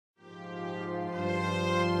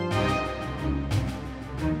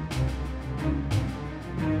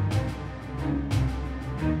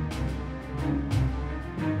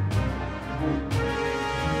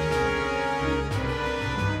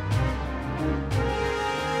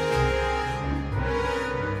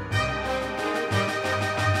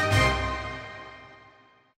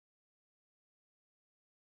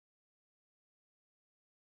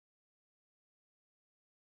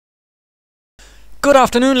Good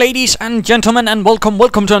afternoon, ladies and gentlemen, and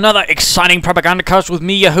welcome to another exciting Propagandacast with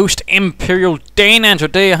me, your host, Imperial Dane, and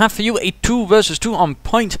today I have for you a 2 versus 2 on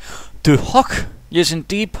Pointe du Hoc. Yes,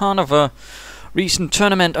 indeed, part of a recent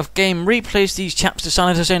tournament of game replays. These chaps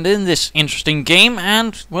decided to send in this interesting game,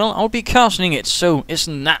 and, well, I'll be casting it, so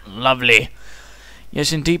isn't that lovely?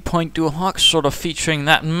 Yes, indeed, Pointe du Hoc sort of featuring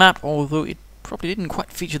that map, although it probably didn't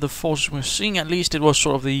quite feature the forces we're seeing. At least it was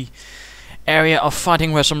sort of the area of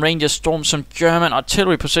fighting where some Rangers stormed some German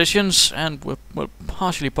artillery positions and were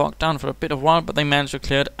partially bogged down for a bit of a while, but they managed to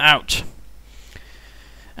clear it out.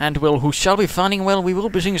 And, well, who shall we be fighting? Well, we will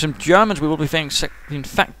be seeing some Germans. We will be in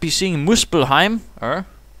fact be seeing MuspelheimR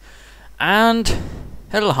and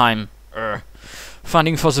HelHeimR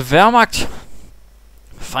fighting for the Wehrmacht,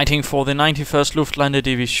 fighting for the 91st Luftlande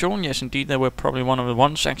Division. Yes, indeed, they were probably one of the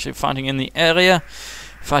ones actually fighting in the area,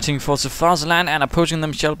 fighting for the fatherland, and opposing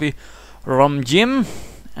them shall be Romjim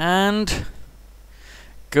and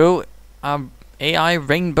Go AI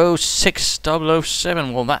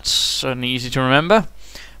RainbowSix007. Well, that's certainly easy to remember.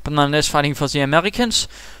 But nonetheless, fighting for the Americans,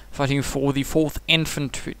 fighting for the 4th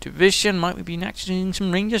Infantry Division. Might we be actually seeing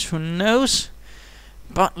some Rangers? Who knows?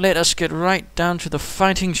 But let us get right down to the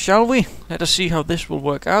fighting, shall we? Let us see how this will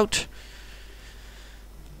work out.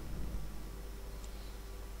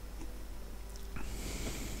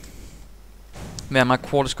 Wehrmacht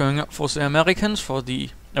quarters going up for the Americans, for the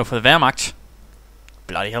Wehrmacht.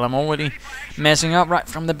 Bloody hell, I'm already messing up right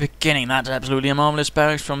from the beginning. That's absolutely a marvelous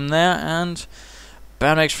barracks from there, and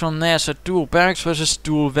barracks from there. So dual barracks versus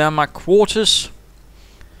dual Wehrmacht quarters.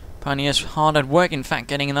 Pioneers hard at work, in fact,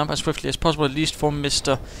 getting it up as swiftly as possible, at least for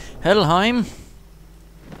Mr. HelHeim.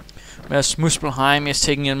 Whereas Muspelheim is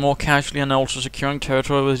taking it more casually and also securing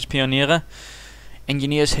territory with his Pioniere.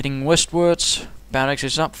 Engineers heading westwards. Barracks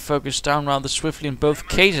is up, focused down rather swiftly in both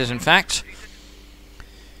cases, in fact.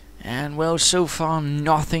 And, well, so far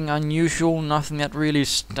nothing unusual, nothing that really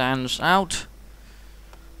stands out.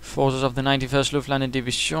 Forces of the 91st Luftlande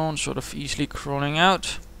Division sort of easily crawling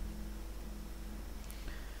out.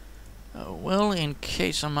 Well, in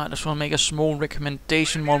case I might as well make a small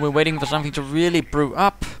recommendation while we're waiting for something to really brew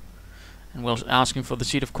up. And, well, asking for the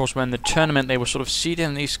seed, of course, when the tournament they were sort of seeded,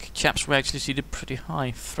 and these chaps were actually seeded pretty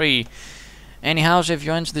high. 3. Anyhow, so if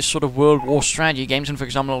you're into this sort of World War strategy games, and for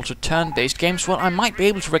example also turn-based games, well, I might be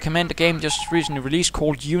able to recommend a game just recently released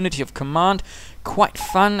called Unity of Command. Quite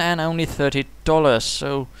fun and only $30.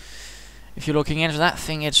 So if you're looking into that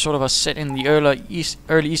thing, it's sort of a set in the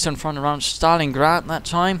early Eastern Front around Stalingrad at that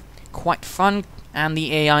time. Quite fun, and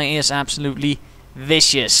the AI is absolutely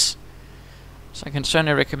vicious. So I can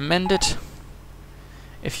certainly recommend it,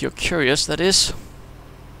 if you're curious, that is.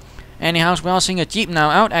 Anyhow, we are seeing a Jeep now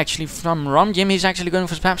out, actually, from Romjim. He's actually going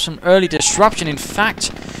for perhaps some early disruption, in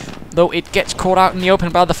fact. Though it gets caught out in the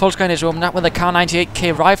open by the Volksgarde opened up with the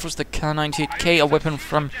Kar-98K rifles. The Kar-98K, a weapon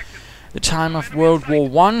from the time of World War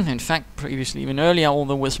I. In fact, previously even earlier,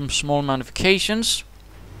 although with some small modifications.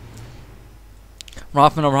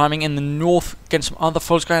 Riflemen are arriving in the north against some other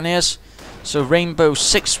Volksgardes. So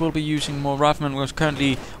RainbowSix will be using more riflemen, whereas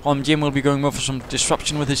currently Romjim will be going more for some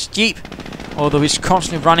disruption with his Jeep. Although he's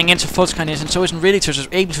constantly running into Volksgardes and so isn't really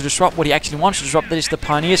able to disrupt what he actually wants to disrupt, that is the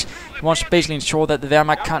Pioneers. He wants to basically ensure that the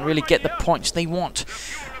Wehrmacht can't really get the points they want.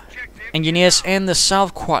 Engineers in the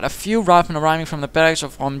south, quite a few riflemen arriving from the barracks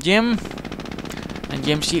of Romjim. And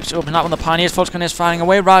Jim's Jeeps open up on the Pioneers. Volksgardes firing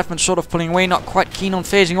away, riflemen sort of pulling away, not quite keen on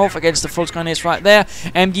phasing off against the Volksgardes right there.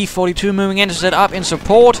 MG42 moving in to set up in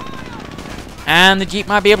support. And the Jeep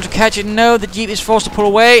might be able to catch it. No, the Jeep is forced to pull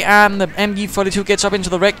away, and the MG42 gets up into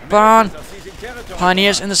the wrecked barn.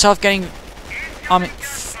 Pioneers in the south getting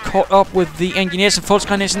caught up with the engineers, and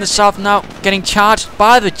Volksgardes in the south now getting charged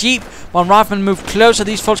by the Jeep. While riflemen move closer,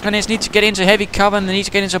 these Volksgardes need to get into heavy cover, and they need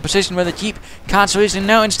to get into a position where the Jeep can't so easily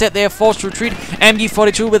know. Instead, they are forced to retreat.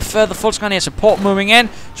 MG42 with further Volksgarde support moving in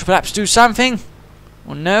to perhaps do something.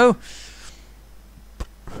 Or no.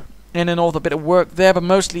 In and all, a bit of work there, but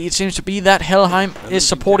mostly it seems to be that HelHeim is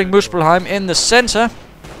supporting Muspelheim in the center.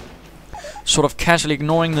 Sort of casually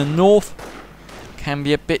ignoring the north. Can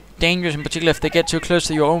be a bit dangerous, in particular if they get too close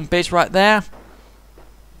to your own base right there.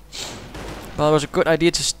 But it was a good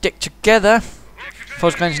idea to stick together.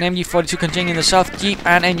 Volksgardes and MG42 continuing in the south, Jeep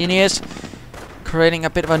and engineers creating a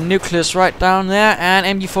bit of a nucleus right down there,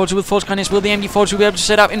 and MG42 with Volksgardes. Will the MG42 be able to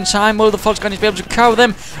set up in time? Will the Volksgardes be able to cover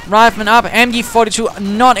them? Riflemen up, MG42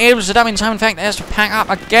 not able to set up in time. In fact, has to pack up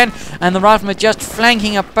again, and the riflemen just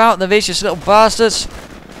flanking about, the vicious little bastards.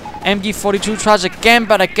 MG42 tries again,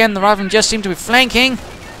 but again the riflemen just seem to be flanking.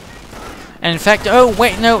 And in fact, oh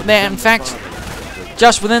wait, no, they're in fact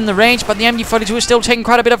just within the range, but the MG42 is still taking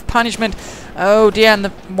quite a bit of punishment. Oh dear, and the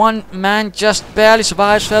one man just barely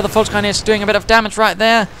survives. Further Volkswagen is doing a bit of damage right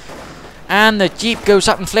there. And the Jeep goes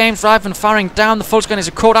up in flames. Rifleman firing down. The Volkswagen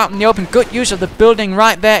are caught out in the open. Good use of the building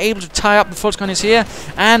right there. Able to tie up the Volkswagen here.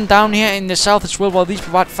 And down here in the south as well. While these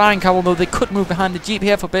provide firing cover. Although they could move behind the Jeep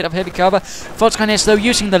here for a bit of heavy cover. Volkswagen is though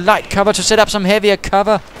using the light cover to set up some heavier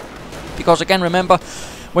cover. Because again, remember,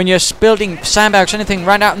 when you're building sandbags or anything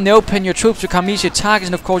right out in the open, your troops become easier targets.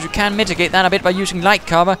 And of course you can mitigate that a bit by using light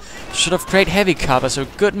cover to sort of create heavy cover. So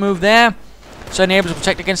good move there. Certainly able to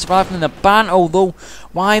protect against the riflemen in the barn, although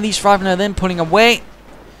why these riflemen are then pulling away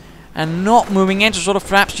and not moving in to sort of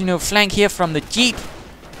perhaps, you know, flank here from the Jeep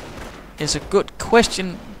is a good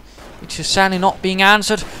question, which is sadly not being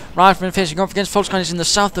answered. Riflemen facing off against Volkswagen in the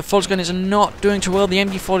south. The Volkswagen are not doing too well. The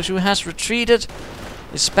MG42 has retreated.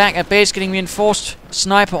 It's back at base, getting reinforced.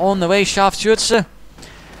 Sniper on the way, Scharfschütze.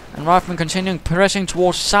 And Riflemen continuing pressing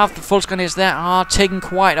towards south. The Volkswagen there are taking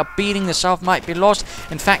quite a beating. The south might be lost.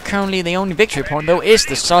 In fact, currently the only victory point though is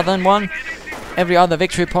the southern one. Every other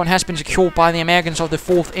victory point has been secured by the Americans of the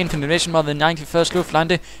 4th Infantry Division, while the 91st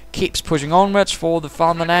Luftlande keeps pushing onwards for the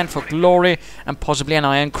fatherland, for glory, and possibly an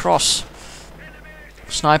Iron Cross.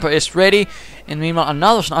 Sniper is ready. And meanwhile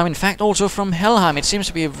another sniper, in fact also from HelHeim. It seems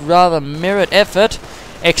to be a rather mirrored effort,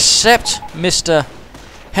 except Mr.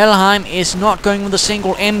 HelHeim is not going with a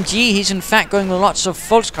single MG. He's in fact going with lots of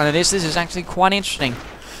Volkswagen. This is actually quite interesting.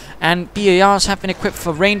 And BARs have been equipped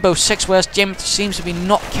for Rainbow 6, whereas Jim seems to be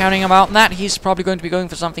not caring about that. He's probably going to be going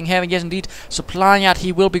for something heavy. Yes, indeed. Supplying out,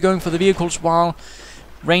 he will be going for the vehicles, while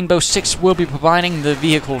Rainbow 6 will be providing the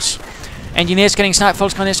vehicles. Engineers getting sniped.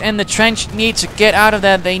 Volkswagen is in the trench. Need to get out of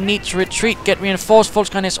there. They need to retreat, get reinforced.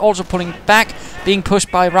 Volkswagen is also pulling back, being pushed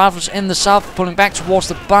by rifles in the south, pulling back towards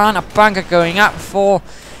the barn. A bunker going up for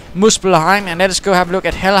Muspelheim. And let us go have a look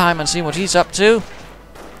at HelHeim and see what he's up to.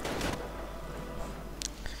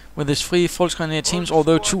 With his 3 Volkswagen teams,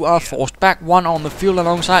 although 2 are forced back. 1 on the field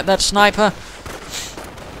alongside that sniper.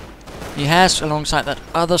 He has, alongside that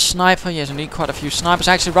other sniper, yes indeed, quite a few snipers.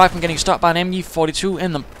 Actually, Rifleman getting stopped by an MG42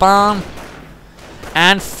 in the barn.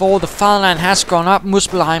 And for the fatherland has gone up.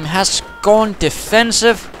 Muspelheim has gone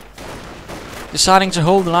defensive, deciding to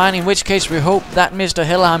hold the line, in which case we hope that Mr.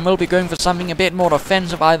 HelHeim will be going for something a bit more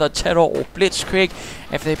offensive, either terror or blitzkrieg.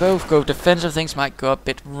 If they both go defensive, things might go a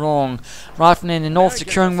bit wrong. Riflemen in the north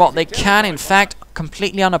securing what they can, in fact,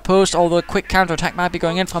 completely unopposed, although a quick counterattack might be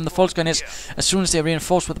going in from the Volkswagen as soon as they're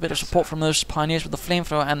reinforced with a bit of support from those pioneers with the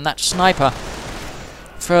flamethrower and that sniper.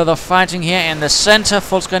 Further fighting here in the center.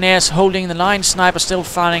 Volkswagen holding the line, sniper still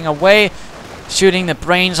firing away, shooting the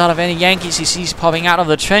brains out of any Yankees he sees popping out of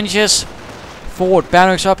the trenches. Forward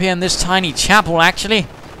barracks up here in this tiny chapel, actually.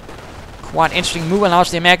 Quite interesting move,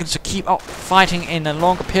 allows the Americans to keep up fighting in a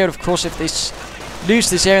longer period. Of course, if they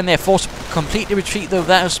lose this area and they're forced to completely retreat, though,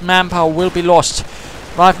 that manpower will be lost.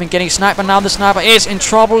 Rifleman getting sniped, but now the sniper is in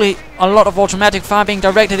trouble. A lot of automatic fire being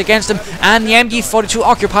directed against him, and the MG42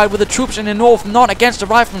 occupied with the troops in the north, not against the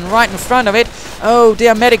rifleman right in front of it. Oh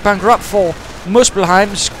dear, medic bunker up for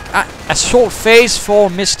Muspelheim. A short phase for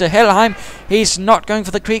Mr. HelHeim. He's not going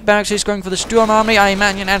for the Creek barracks, he's going for the Sturm Army, I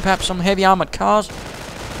imagine, and perhaps some heavy armored cars.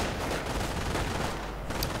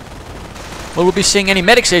 Will we be seeing any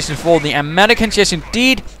medic stations for the Americans? Yes,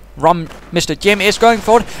 indeed. Mr. Jim is going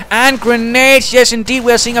forward. And grenades. Yes, indeed.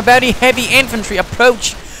 We're seeing a very heavy infantry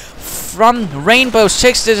approach from Rainbow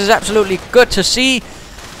 6. This is absolutely good to see.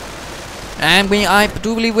 And I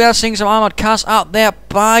do believe we are seeing some armored cars out there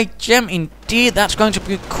by Jim. Indeed, that's going to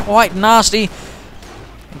be quite nasty.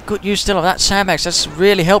 Good use still of that sandbags. That's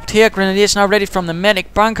really helped here. Grenadiers now ready from the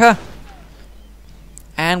medic bunker.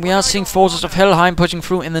 And we are seeing forces of HelHeim pushing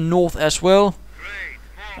through in the north as well.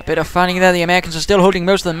 A bit of fighting there. The Americans are still holding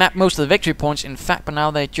most of the map, most of the victory points, in fact, but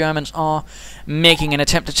now the Germans are making an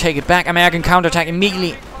attempt to take it back. American counterattack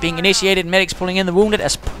immediately being initiated. Medics pulling in the wounded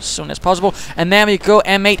as soon as possible. And there we go.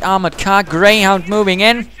 M8 armored car. Greyhound moving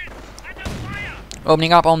in.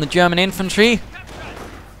 Opening up on the German infantry.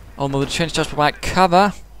 Although the trench does provide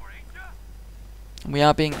cover. We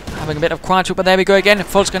are having a bit of quietude, but there we go again.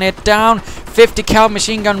 Volkswagen down. 50 cal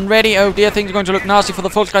machine gun ready. Oh dear, things are going to look nasty for the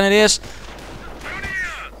Volkswagen.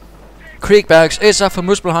 Krieg barracks is up for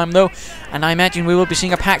Muspelheim though, and I imagine we will be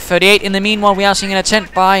seeing a Pack 38. In the meanwhile, we are seeing an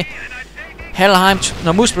attempt by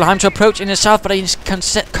Muspelheim to approach in the south, but he's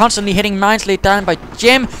constantly hitting mines laid down by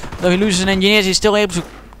Jim. Though he loses an engineer, he's still able to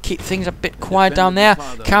keep things a bit quiet down there.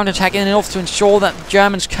 Counterattack in the north to ensure that the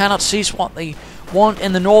Germans cannot seize what they want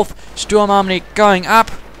in the north. Sturm Army going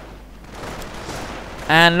up.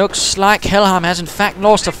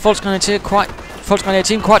 Volksgrenadier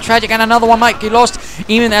team. Quite tragic, and another one might be lost,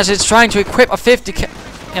 even as it's trying to equip a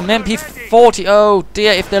an MP40. Oh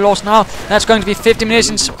dear, if they're lost now, that's going to be 50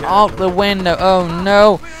 munitions out the window. Oh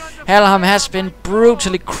no. HelHeimR has been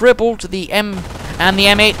brutally crippled. The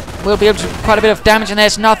M8 will be able to do quite a bit of damage, and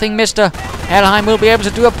there's nothing Mr. HelHeimR will be able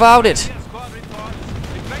to do about it.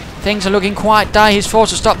 Things are looking quite dire. He's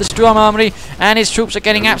forced to stop the Sturm Armory, and his troops are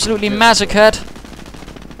getting absolutely massacred.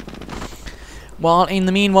 While in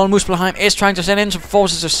the meanwhile, MuspelheimR is trying to send in some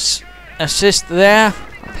forces to assist there.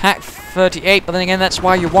 Pack 38, but then again, that's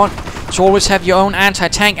why you want to always have your own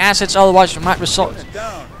anti-tank assets, otherwise you might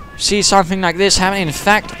see something like this happen. In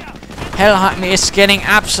fact, HelHeimR is getting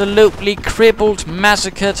absolutely crippled,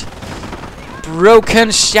 massacred,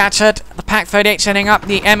 broken, shattered. The Pack 38 sending up.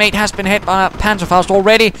 The M8 has been hit by a Panzerfaust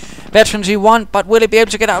already. Veterans 1, but will it be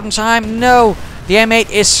able to get out in time? No. The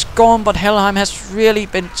M8 is gone, but HelHeimR has really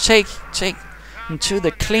been taken to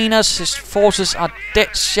the cleaners. His forces are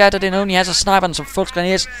dead shattered, and only has a sniper and some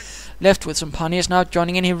Volksgrenadiers left, with some pioneers now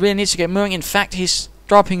joining in. He really needs to get moving. In fact, he's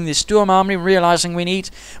dropping the Sturm Army, realizing we need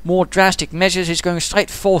more drastic measures. He's going straight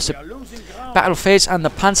for the battle phase and the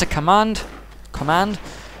Panzer Command.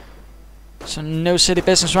 So no silly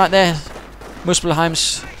business right there.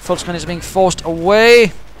 MuspelheimR's Volksgrenadiers are being forced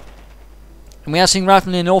away. And we are seeing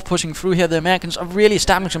riflemen in the north pushing through here. The Americans are really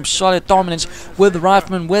establishing some solid dominance with the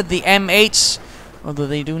riflemen, with the M8s. Although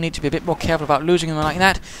they do need to be a bit more careful about losing them like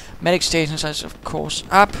that. Medic stations is of course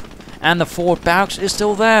up. And the forward barracks is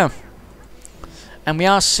still there. And we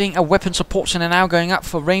are seeing a weapon support center now going up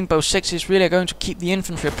for RainbowSix. He's really going to keep the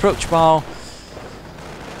infantry approach, while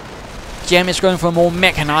Gem is going for a more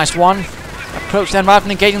mechanized one. Approach then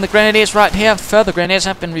rifle engaging the grenadiers right here. Further grenadiers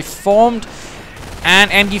have been reformed.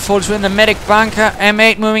 And MG42 in the medic bunker.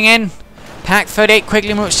 M8 moving in. Pack 38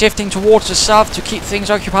 quickly shifting towards the south to keep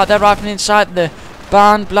things occupied. They're rifling inside the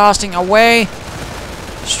barn, blasting away.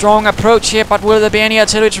 Strong approach here, but will there be any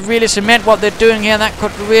artillery to really cement what they're doing here? That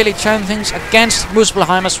could really turn things against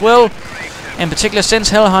MuspelheimR as well. In particular,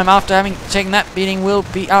 since HelHeimR, after having taken that beating, will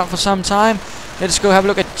be out for some time. Let's go have a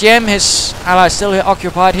look at Gem. His ally is still here,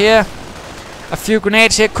 occupied here. A few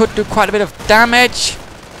grenades here could do quite a bit of damage.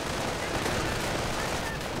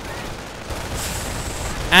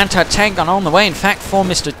 Anti-tank on the way, in fact, for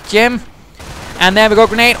Mr. Gem. And there we go,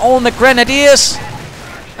 grenade on the grenadiers.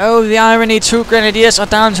 Oh, the irony, 2 grenadiers are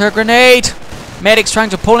down to a grenade. Medics trying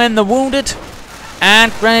to pull in the wounded.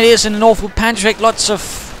 And grenadiers in the north with Panzer. Lots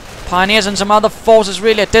of pioneers and some other forces.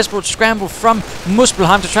 Really a desperate scramble from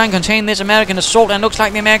MuspelheimR to try and contain this American assault. And looks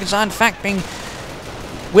like the Americans are in fact being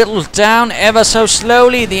whittled down ever so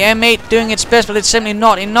slowly. The M8 doing its best, but it's simply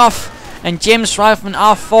not enough. And Gem's riflemen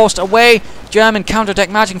are forced away. German counterattack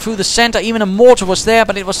marching through the center. Even a mortar was there,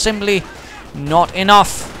 but it was simply not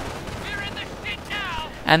enough.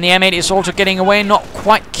 And the M8 is also getting away, not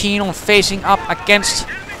quite keen on facing up against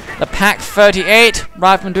the Pack 38.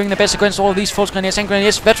 Riflemen doing their best against all of these Volksgrenadiers and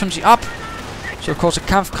Grenadiers. Veterans up. So of course a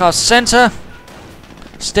Kampfkraft center.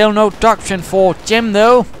 Still no doctrine for Gem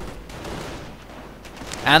though.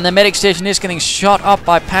 And the medic station is getting shot up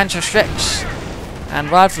by Panzer Shreks. And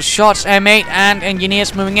rifle shots, M8 and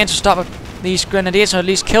engineers moving in to stop these grenadiers, or at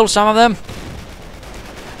least kill some of them.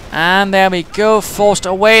 And there we go, forced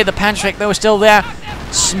away. The Panzer though is still there.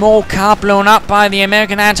 Small car blown up by the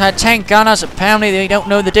American anti-tank gunners. Apparently they don't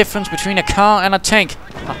know the difference between a car and a tank.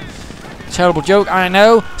 Terrible joke, I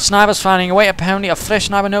know. Snipers firing away. Apparently a fresh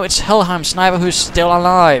sniper. No, it's HelHeimR sniper who's still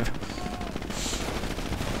alive.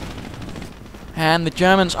 And the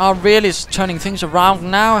Germans are really turning things around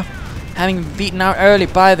now. Having been beaten out early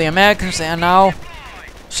by the Americans, they are now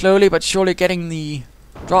slowly but surely getting the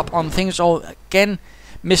drop on things. All again,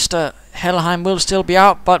 Mr. HelHeimR will still be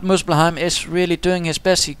out, but MuspelheimR is really doing his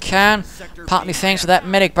best he can. Partly thanks to that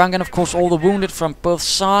medic bunker, and of course all the wounded from both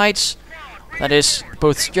sides. That is,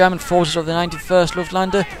 both German forces of the 91st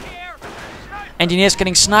Luftlande. Engineers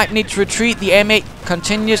getting sniped, need to retreat. The M8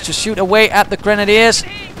 continues to shoot away at the grenadiers.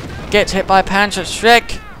 Gets hit by Panzer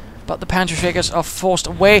Shrek, but the Panzer Shrekers are forced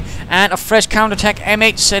away. And a fresh counterattack.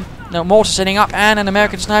 M8 mortar setting up, and an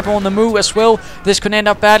American sniper on the move as well. This could end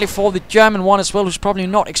up badly for the German one as well, who's probably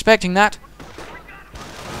not expecting that.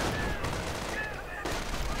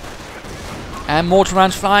 And mortar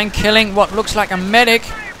rounds flying, killing what looks like a medic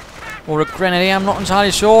or a grenadier, I'm not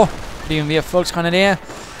entirely sure. Could even be a Volksgrenadier.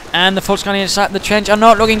 And the Volksgrenadiers inside the trench are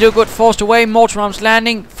not looking too good. Forced away, mortar rounds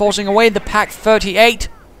landing, forcing away the Pack 38.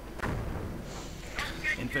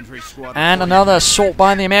 And another assault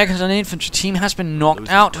by the Americans, and the infantry team has been knocked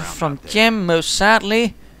out from Gem, most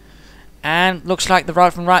sadly. And looks like the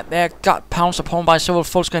rifleman right there got pounced upon by several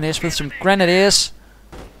Volksgrenadiers with some grenadiers.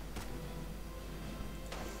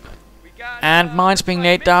 And mines being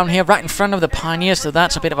laid down here right in front of the pioneers, so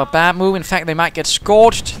that's a bit of a bad move. In fact, they might get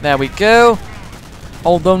scorched. There we go.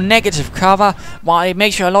 Although negative cover, while it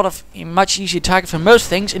makes you a lot of much easier target for most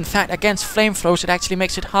things, in fact, against flamethrowers, it actually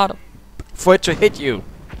makes it harder for it to hit you.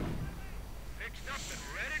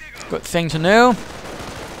 Good thing to know.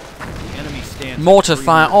 Mortar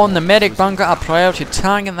fire on the medic bunker, a priority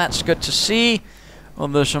target. That's good to see.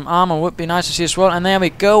 Although some armor would be nice to see as well. And there we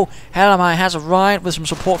go. HelHeimR has arrived with some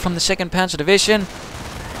support from the 2nd Panzer Division,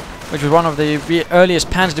 which was one of the earliest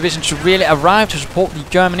Panzer Divisions to really arrive to support the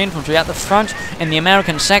German infantry at the front in the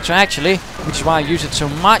American sector, actually, which is why I use it so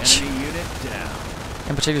much.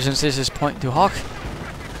 In particular, since this is Pointe du Hoc.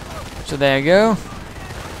 So there you go.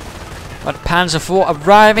 But Panzer IV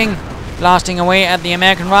arriving, blasting away at the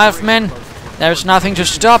American riflemen. There is nothing to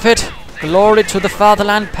stop it. Glory to the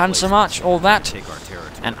fatherland, Panzer March, all that.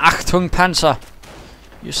 And Achtung Panzer,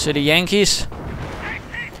 you silly Yankees.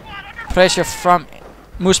 Pressure from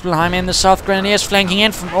Muspelheim in the South Grenadiers, flanking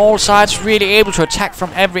in from all sides, really able to attack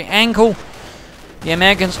from every angle. The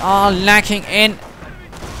Americans are lacking in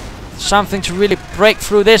something to really break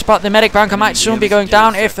through this, but the medic bunker might soon be going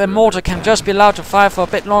down if the mortar can just be allowed to fire for a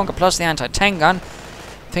bit longer, plus the anti-tank gun.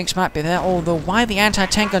 Things might be there, although why the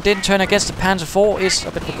anti-tank gun didn't turn against the Panzer IV is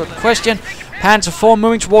a bit of a good question. Panzer IV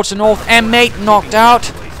moving towards the north, M8 knocked out.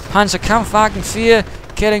 Panzer Kampfwagen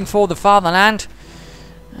 4 killing for the fatherland.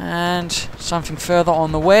 And something further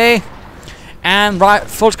on the way. And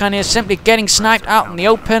Volkswagen is simply getting sniped out in the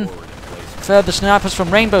open. Further snipers from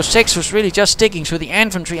RainbowSix was really just sticking to the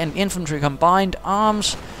infantry and infantry combined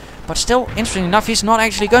arms. But still, interesting enough, he's not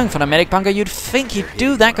actually going for the medic bunker. You'd think he'd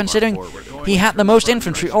do that, considering he had the most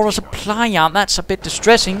infantry or a supply yard. That's a bit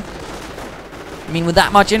distressing. I mean, with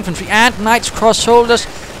that much infantry and Knights Cross Holders,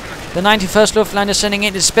 the 91st Luftlande sending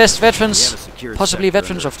in its best veterans, possibly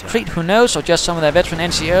veterans of Crete, who knows, or just some of their veteran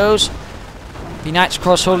NCOs. The Knights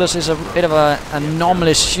Cross Holders is a bit of an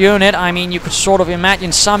anomalous unit. I mean, you could sort of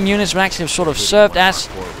imagine some units would actually have sort of served as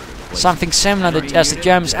something similar as the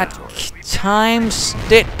Germans at times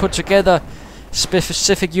did, put together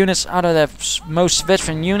specific units out of their most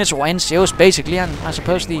veteran units, or NCOs basically, and I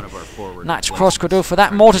suppose the Knights Cross could do for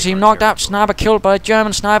that. Mortar team knocked out, sniper killed by a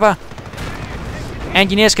German sniper.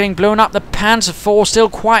 Engineers getting blown up, the Panzer IV still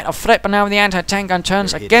quite a threat, but now the anti-tank gun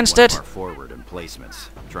turns against it.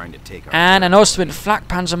 And an Ostwind flak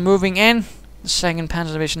panzer moving in. The 2nd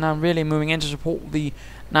Panzer Division now really moving in to support the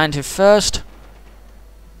 91st.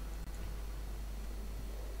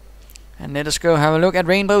 And let us go have a look at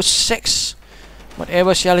RainbowSix.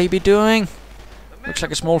 Whatever shall he be doing? Looks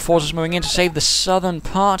like a small force is moving in to save the southern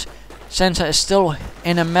part. Center is still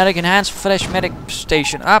in American hands. Fresh medic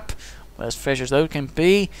station up. Well, as fresh as those can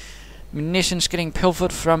be. Munitions getting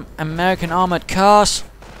pilfered from American armored cars.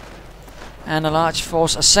 And a large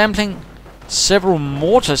force assembling. Several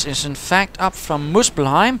mortars is in fact up from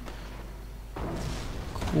Muspelheim.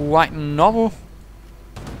 Quite novel.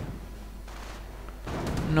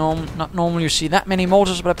 Not normally you see that many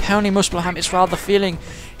mortars, but apparently Muspelheim is rather feeling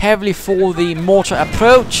heavily for the mortar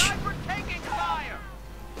approach.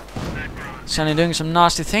 Certainly doing some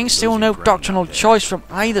nasty things. Still no doctrinal choice from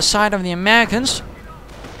either side of the Americans.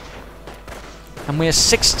 And we are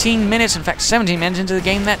 16 minutes, in fact 17 minutes into the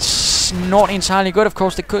game. That's not entirely good. Of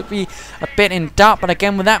course, they could be a bit in doubt, but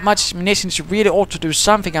again, with that much munitions, you really ought to do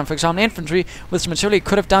something. And for example, infantry with some artillery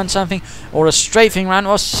could have done something, or a strafing run,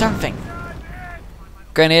 or something.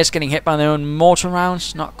 Grenadiers getting hit by their own mortar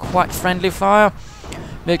rounds. Not quite friendly fire.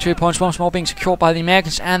 Victory points once more being secured by the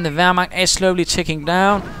Americans, and the Wehrmacht is slowly ticking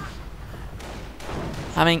down.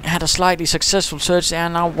 Having had a slightly successful surge, they are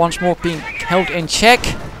now once more being held in check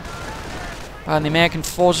by the American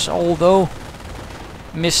forces, although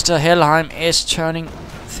Mr. HelHeimR is turning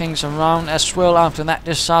things around as well after that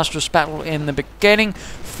disastrous battle in the beginning.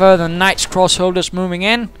 Further Knights Cross Holders moving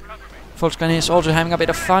in. Volkswagen is also having a bit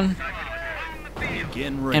of fun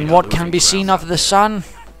in what can be seen of the sun.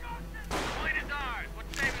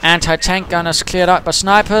 Anti-tank gunners cleared out by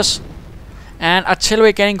snipers, and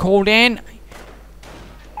artillery getting called in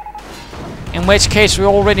which case we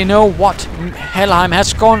already know what HelHeimR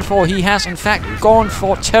has gone for. He has in fact gone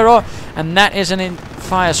for terror, and that is an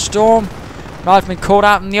firestorm. Rifleman caught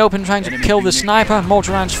out in the open trying to kill the sniper.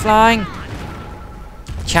 Mortar rounds flying.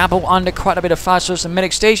 Chapel under quite a bit of fire, so it's the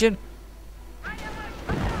medic station.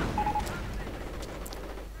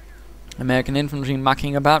 American infantry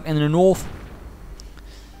mucking about in the north.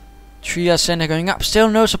 Trier center going up. Still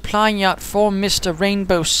no supply yard for Mr.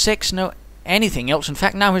 RainbowSix. No anything else. In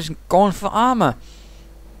fact, now he's gone for armor.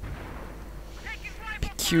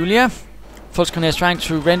 Peculiar. Volkswagen is trying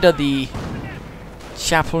to render the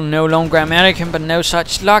chapel no longer American, but no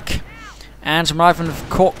such luck. And some riflemen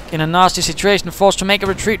caught in a nasty situation, forced to make a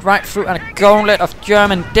retreat right through a gauntlet of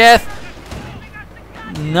German death.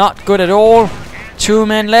 Not good at all. 2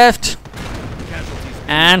 men left.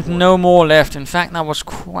 And no more left. In fact, that was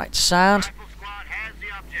quite sad.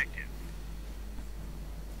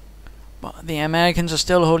 But the Americans are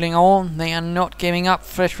still holding on. They are not giving up.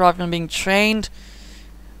 Fresh riflemen being trained.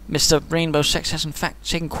 Mr. Rainbow Six has in fact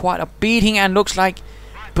taken quite a beating, and looks like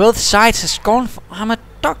both sides has gone for armored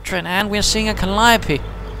doctrine, and we're seeing a calliope.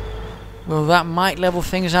 Well, that might level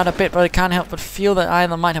things out a bit, but I can't help but feel that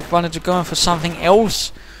either might have wanted to go in for something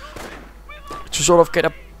else to sort of get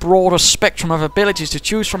a broader spectrum of abilities to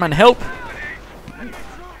choose from and help.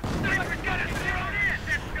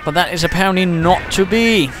 But that is apparently not to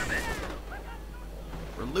be.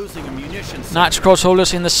 Knights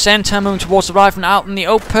crossholders in the center, moving towards the rifle out in the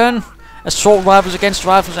open. Assault rifles against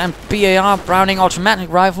rifles and BAR, Browning automatic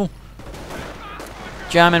rifle.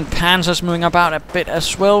 German panzers moving about a bit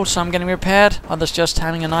as well, some getting repaired, others just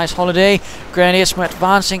having a nice holiday. Grenadiers were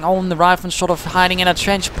advancing on the riflemen, sort of hiding in a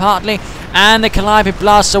trench partly. And the calliope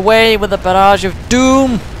blasts away with a barrage of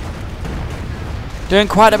doom, doing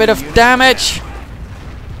quite a bit of damage.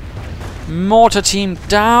 Mortar team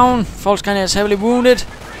down. Volksgrenadiers heavily wounded.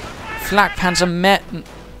 Flak Panzer met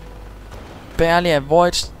barely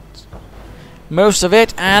avoids most of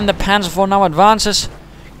it, and the Panzer IV now advances,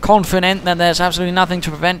 confident that there's absolutely nothing to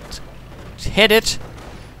prevent hit it.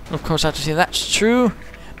 Of course, I have to say that's true.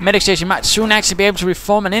 Medic station might soon actually be able to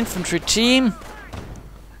reform an infantry team.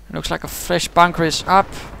 It looks like a fresh bunker is up.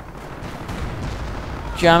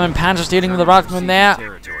 German Panzers dealing with the riflemen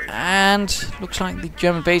there, and looks like the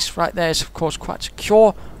German base right there is of course quite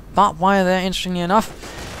secure. But wire there, interestingly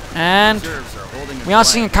enough. And we are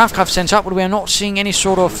seeing a Kampfkraft sent up, but we are not seeing any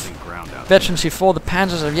sort of veterancy for the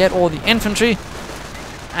Panzers as yet, or the infantry.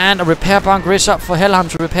 And a repair bunker is up for HelHeimR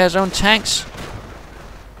to repair his own tanks.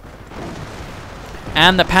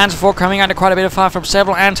 And the Panzer IV coming under quite a bit of fire from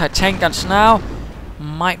several anti-tank guns now.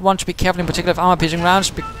 Might want to be careful, in particular if armor-piercing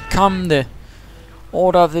rounds become the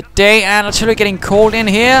order of the day. And artillery getting called in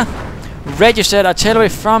here. Registered artillery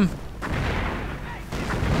from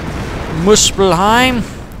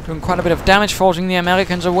Muspelheim, doing quite a bit of damage, forcing the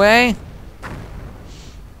Americans away.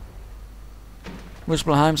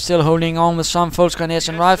 Muspelheim still holding on with some Volksgrenadiers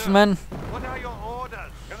and riflemen.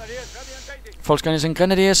 Volksgrenadiers and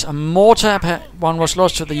Grenadiers. A mortar, one was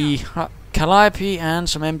lost to the Calliope, and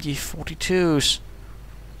some MG42s.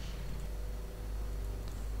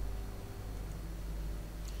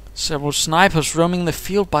 Several snipers roaming the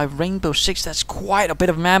field by Rainbow Six. That's quite a bit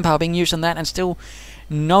of manpower being used on that, and still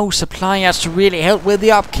no supply as to really help with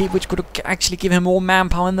the upkeep, which could actually give him more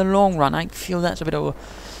manpower in the long run. I feel that's a bit of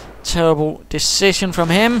a terrible decision from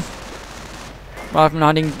him. Riflemen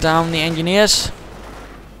hunting down the engineers.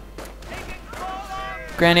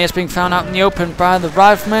 Grenadiers being found out in the open by the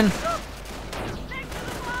riflemen.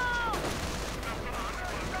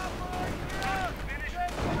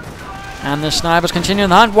 And the snipers continue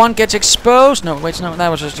the hunt. One gets exposed. No, wait, no, that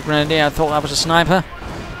was just a grenadier. I thought that was a sniper.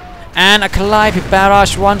 And a Calliope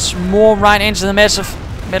barrage once more right into the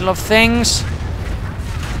middle of things.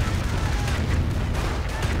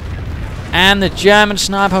 And the German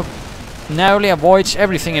sniper narrowly avoids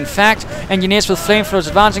everything, in fact. Engineers with flamethrowers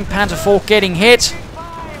advancing, Panzer IV getting hit.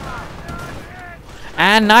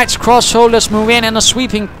 And Knights crossholders move in a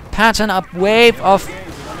sweeping pattern, a wave of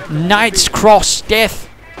Knights Cross death.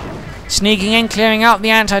 Sneaking in, clearing out the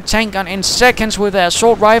anti-tank gun in seconds with their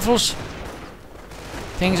assault rifles.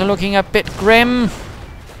 Things are looking a bit grim.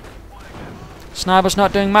 Snipers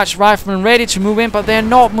not doing much. Riflemen ready to move in, but they're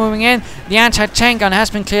not moving in. The anti-tank gun has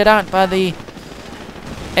been cleared out by the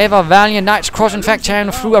ever-valiant Knights Cross. In fact,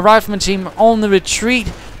 tearing through a rifleman team on the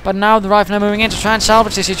retreat. But now the riflemen are moving in to try and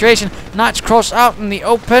salvage the situation. Knights Cross out in the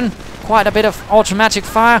open. Quite a bit of automatic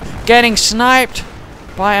fire. Getting sniped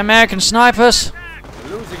by American snipers.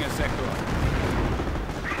 Losing a sector.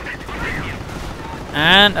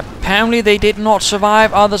 And apparently they did not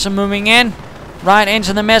survive. Others are moving in right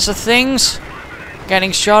into the mess of things.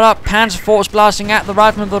 Getting shot up. Panzer IV is blasting at the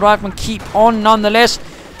riflemen. The riflemen keep on nonetheless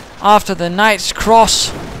after the Knights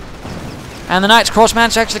Cross. And the Knights Cross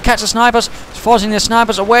managed to actually catch the snipers, forcing the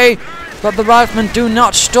snipers away. But the riflemen do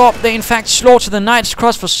not stop. They in fact slaughter the Knights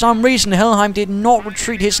Cross. For some reason, HelHeimR did not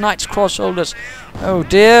retreat his Knights Cross holders. Oh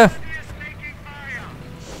dear.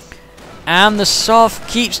 And the South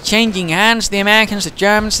keeps changing hands. The Americans, the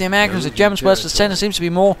Germans, the Americans, the Germans. West the center seems to be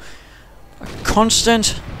more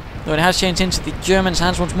constant. Though it has changed into the Germans'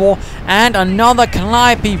 hands once more. And another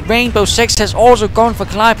Calliope. Rainbow Six has also gone for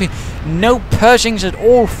Calliope. No Pershings at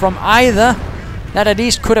all from either. that at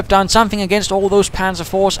least could have done something against all those Panzer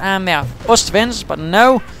forces and their Ostwends, but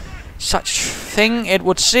no such thing it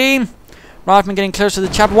would seem. Rifleman getting close to the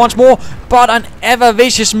chapel once more, but an ever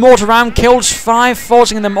vicious mortar round kills 5,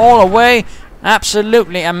 forcing them all away.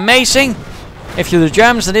 Absolutely amazing. If you're the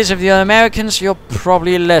Germans, that is. If you're the Americans, you're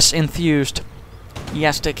probably less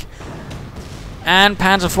enthusiastic. And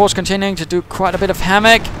Panzer force continuing to do quite a bit of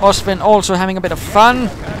havoc. Ostwind also having a bit of fun.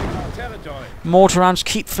 Mortar rounds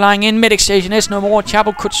keep flying in. Medic station is no more.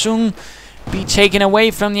 Chapel could soon be taken away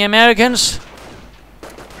from the Americans.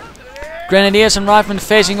 Grenadiers and riflemen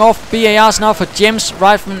facing off. BARs now for Jim's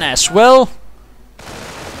riflemen as well.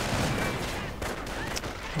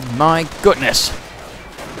 My goodness.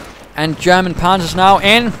 And German Panzers now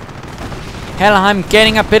in. HelHeim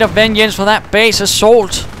getting a bit of vengeance for that base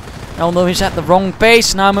assault. Although he's at the wrong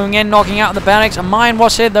base. Now moving in, knocking out the barracks. A mine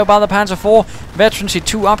was hit though by the Panzer IV. Veterancy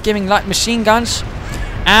 2 up, giving light machine guns.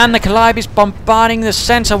 And the Calibis bombarding the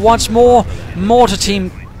center once more. Mortar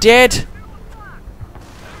team dead.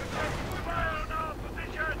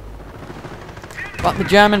 But the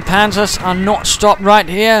German Panzers are not stopped right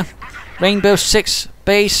here. Rainbow 6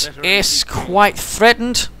 base is quite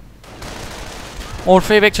threatened. All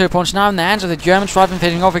 3 victory points now in the hands of the Germans. Riflemen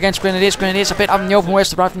facing off against Grenadiers. Grenadiers a bit up in the open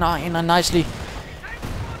west. The Riflemen are in a nicely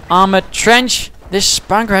armored trench. This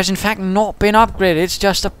bunker has in fact not been upgraded. It's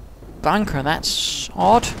just a bunker. That's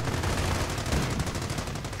odd.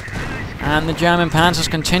 And the German Panzers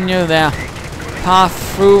continue their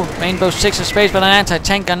path through Rainbow 6's space, but an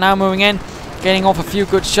anti-tank gun now moving in, getting off a few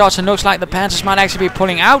good shots, and looks like the Panzers might actually be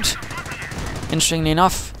pulling out. Interestingly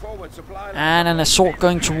enough. And an assault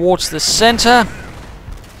going towards the center,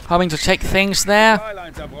 hoping to take things there.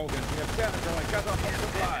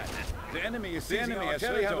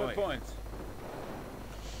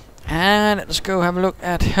 And let's go have a look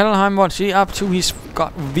at HelHeim. What's he up to? He's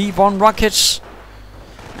got V1 rockets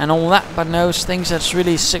and all that, but no things that's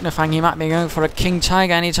really signifying he might be going for a King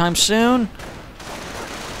Tiger anytime soon.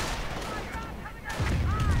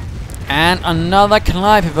 And another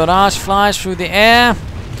Calliope barrage flies through the air.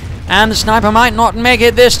 And the sniper might not make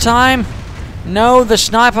it this time. No, the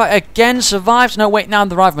sniper again survives. No, wait, now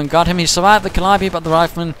the rifleman got him. He survived the Calliope, but the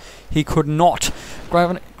rifleman, he could not.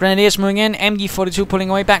 Grenadiers moving in. MG42 pulling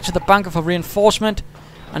away back to the bunker for reinforcement.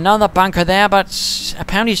 Another bunker there, but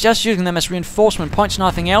apparently he's just using them as reinforcement points,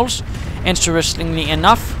 nothing else. Interestingly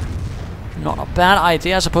enough. Not a bad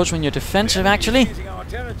idea, I suppose, when you're defensive, actually.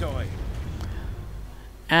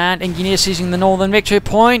 And engineers seizing the northern victory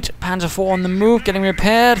point. Panzer IV on the move, getting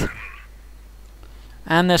repaired.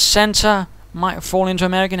 And the center might fall into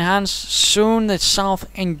American hands soon. The south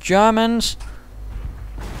in Germans.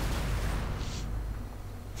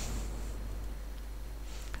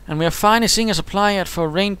 And we are finally seeing a supply yet for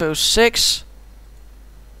Rainbow 6.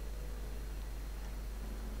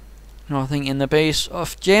 Nothing in the base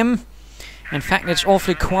of Jim. In fact, it's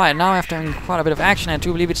awfully quiet now after having quite a bit of action. I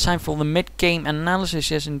do believe it's time for the mid-game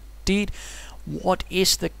analysis. Yes, indeed. What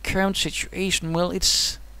is the current situation? Well,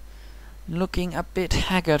 it's looking a bit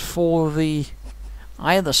haggard for the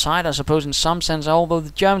either side, I suppose, in some sense. Although the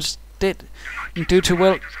Germans did do too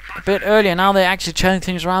well a bit earlier. Now they're actually turning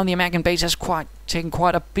things around. The American base has taken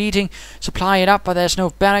quite a beating. Supply it up, but there's no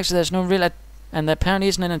barracks. There's no real... and there apparently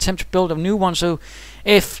isn't an attempt to build a new one, so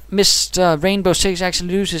if Mr. Rainbow 6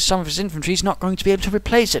 actually loses some of his infantry, he's not going to be able to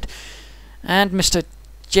replace it. And Mr.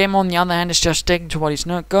 Jem, on the other hand, is just sticking to what he's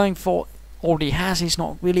not going for. All he has, he's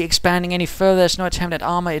not really expanding any further. There's no attempt at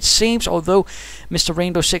armor, it seems, although Mr.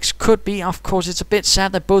 Rainbow 6 could be. Of course, it's a bit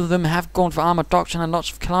sad that both of them have gone for armor doctrine and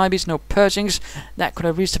lots of Calibis, no Pershings. That could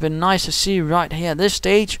have at least been nice to see right here at this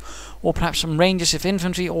stage. Or perhaps some Rangers if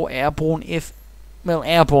infantry, or airborne if... well,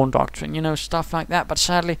 airborne doctrine, you know, stuff like that. But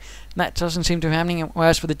sadly, that doesn't seem to be happening.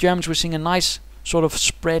 Whereas for the Germans, we're seeing a nice sort of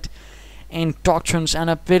spread in doctrines and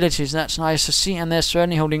abilities. That's nice to see. And they're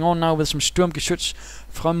certainly holding on now with some Sturmgeschütz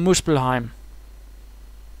from Muspelheim.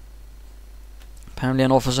 Apparently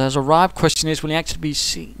an officer has arrived. Question is, will he actually be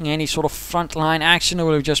seeing any sort of frontline action, or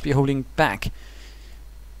will he just be holding back?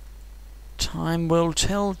 Time will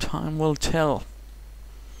tell, time will tell.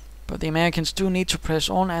 But the Americans do need to press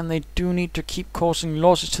on, and they do need to keep causing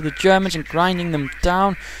losses to the Germans and grinding them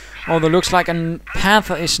down. Although it looks like a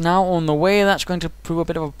Panther is now on the way. That's going to prove a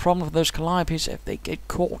bit of a problem for those Calibis if they get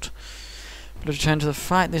caught. But let's return to the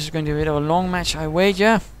fight. This is going to be a bit of a long match, I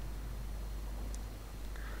wager.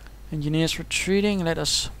 Engineers retreating. Let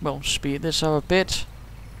us, well, speed this up a bit.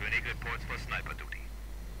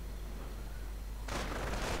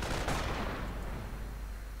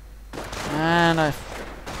 And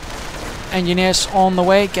engineers on the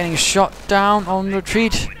way, getting shot down on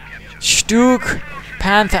retreat. Stuck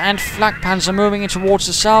Panther and Flak Panzer moving in towards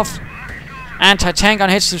the south. Anti-tank gun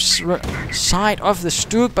hits the side of the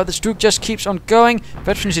Stug, but the Stug just keeps on going.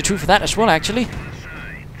 Veterans 2 for that as well, actually.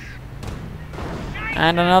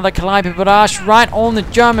 And another Calliope barrage right on the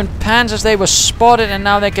German Panzers. They were spotted and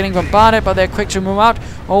now they're getting bombarded, but they're quick to move out.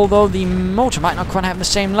 Although the mortar might not quite have the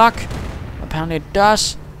same luck. Apparently it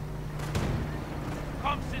does.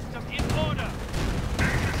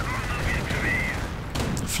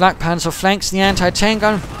 Flak Panzer flanks the anti-tank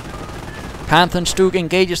gun. Panther and Stug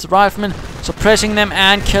engages the riflemen, suppressing them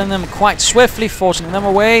and killing them quite swiftly, forcing them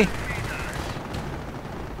away.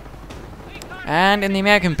 And in the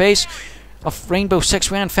American base of Rainbow 6,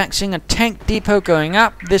 we're in fact seeing a tank depot going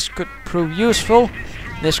up. This could prove useful.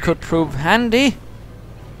 This could prove handy.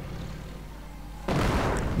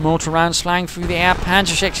 Mortar rounds flying through the air.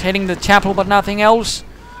 Panzer 6 hitting the chapel, but nothing else.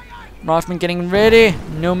 Riflemen getting ready.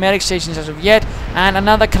 No medic stations as of yet. And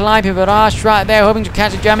another Calliope barrage right there, hoping to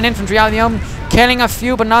catch the German infantry out of the open. Killing a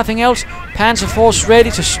few, but nothing else. Panzer force ready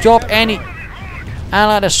to stop any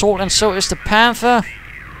Allied assault, and so is the Panther.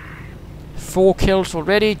 4 kills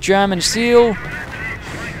already. German Seal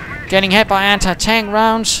getting hit by anti-tank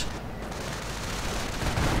rounds.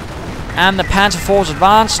 And the Panzer force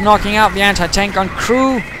advance, knocking out the anti-tank gun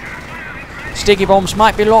crew. Sticky bombs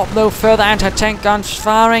might be locked though. Further anti-tank guns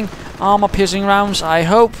firing. Armor piercing rounds, I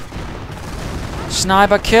hope.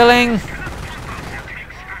 Sniper killing.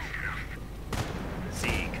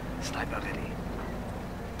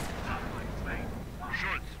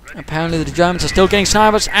 Apparently the Germans are still getting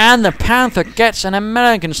snipers, and the Panther gets an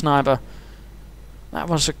American sniper. That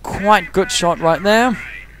was a quite good shot right there.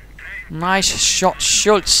 Nice shot,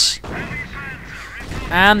 Schultz.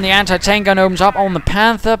 And the anti-tank gun opens up on the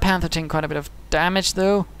Panther. Panther taking quite a bit of damage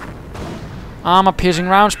though. Armor piercing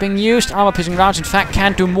rounds being used. Armor piercing rounds in fact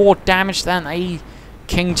can do more damage than a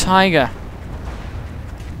King Tiger.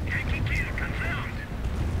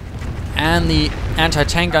 And the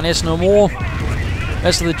anti-tank gun is no more.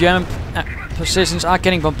 Rest of the German positions are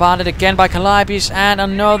getting bombarded again by Calibis, and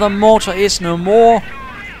another mortar is no more.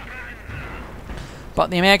 But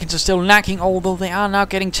the Americans are still lacking, although they are now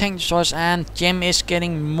getting tank destroyers, and Jim is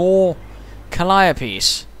getting more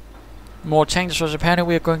Calibis. More tank destroyers. Apparently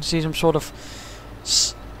we are going to see some sort of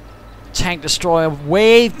tank destroyer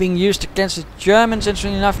wave being used against the Germans.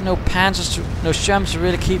 Interestingly enough, no Germans to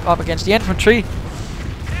really keep up against the infantry.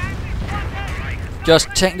 Just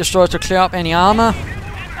tank destroyers to clear up any armor.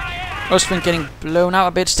 Ostwind getting blown out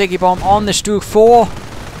a bit. Sticky bomb on the Stug 4,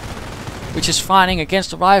 which is fighting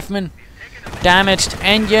against the riflemen. Damaged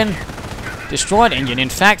engine. Destroyed engine. In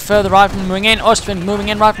fact, further riflemen moving in. Ostwind moving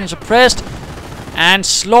in. Riflemen suppressed and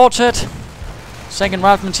slaughtered. Second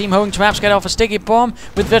rifleman team hoping to perhaps get off a sticky bomb.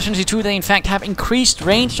 With Veterans 2, they in fact have increased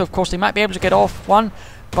range, so of course they might be able to get off one.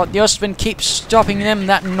 But the Ostwind keeps stopping them.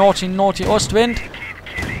 That naughty, naughty Ostwind.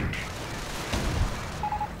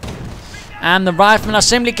 And the riflemen are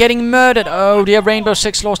simply getting murdered. Oh dear, Rainbow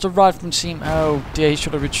 6 lost a rifleman team. Oh dear, he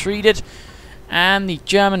should have retreated. And the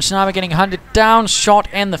German sniper getting hunted down,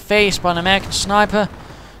 shot in the face by an American sniper.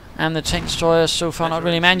 And the tank destroyer so far not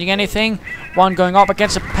really managing anything. One going up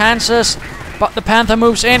against the Panzers, but the Panther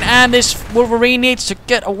moves in, and this Wolverine needs to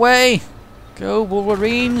get away. Go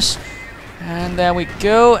Wolverines. And there we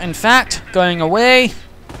go. In fact, going away.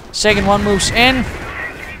 Second one moves in.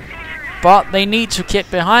 But they need to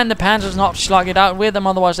get behind the Panzers, not slug it out with them,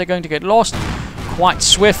 otherwise they're going to get lost quite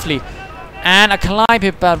swiftly. And a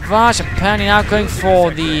Calliope barrage apparently now going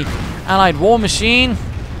for the Allied war machine.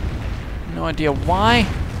 No idea why,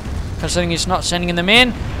 considering he's not sending them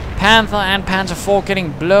in. Panther and Panzer 4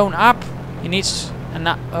 getting blown up. He needs...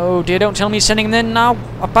 oh dear, don't tell me he's sending them in now,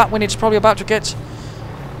 about when it's probably about to get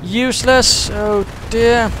useless. Oh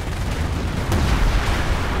dear.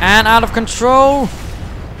 And out of control.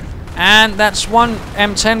 And that's one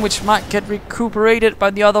M10 which might get recuperated,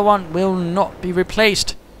 but the other one will not be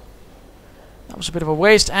replaced. That was a bit of a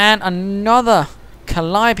waste. And another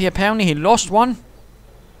Calliope, apparently he lost one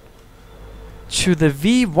to the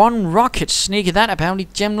V1 rocket. Sneaky that. Apparently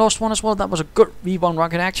Jim lost one as well. That was a good V1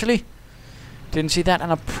 rocket actually. Didn't see that,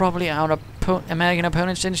 and probably our American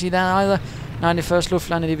opponents didn't see that either. 91st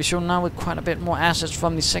Luftlande Division now with quite a bit more assets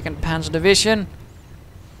from the 2nd Panzer Division.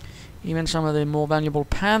 Even some of the more valuable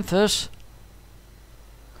Panthers.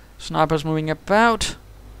 Snipers moving about.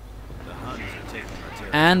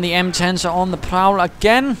 And the M10s are on the prowl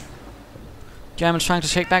again. Germans trying to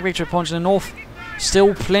take back victory points in the north.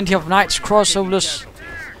 Still plenty of Knights crossovers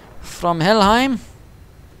from HelHeim.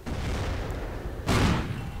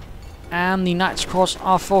 And the Knights Cross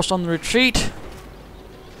are forced on the retreat.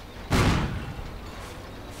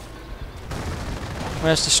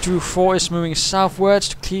 Whereas the Stu 4 is moving southwards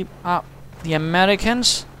to keep up the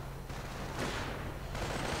Americans.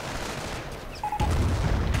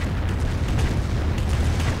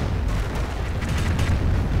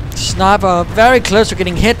 Sniper very close to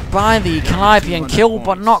getting hit by the Calliope and killed,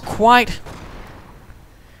 but not quite.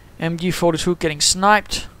 MG42 getting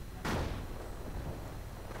sniped.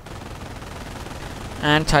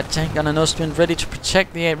 Anti-tank gun and Ostwind ready to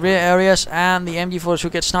protect the rear areas, and the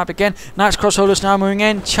MG42 gets sniped again. Knights Cross holders now moving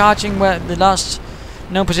in, charging where the last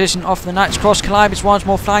known position of the Knights Cross. Calliope is once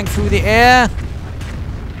more flying through the air.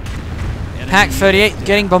 Pack 38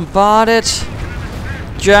 getting bombarded.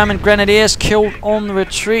 German grenadiers killed on the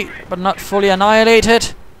retreat, but not fully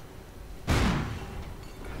annihilated.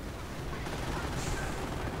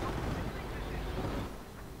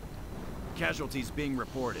 Casualties being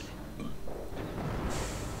reported.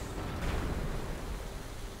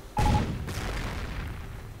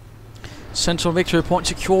 Central victory point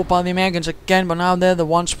secured by the Americans again, but now they're the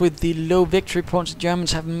ones with the low victory points. The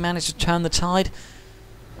Germans have managed to turn the tide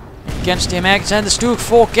against the Americans, and the Stu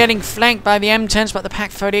 4 getting flanked by the M10s, but the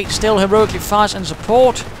Pack 38 still heroically fires in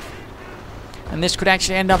support. And this could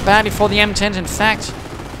actually end up badly for the M10s. In fact,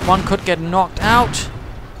 one could get knocked out.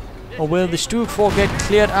 Or will the Stu 4 get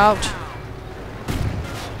cleared out?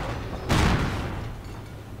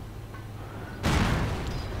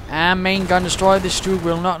 And main gun destroyed. This Stu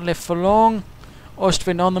will not live for long.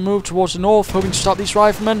 Ostwind on the move towards the north, hoping to stop these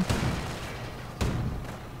riflemen.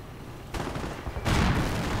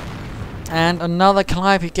 And another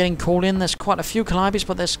Calliope getting called in. There's quite a few Calliopes,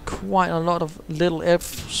 but there's quite a lot of little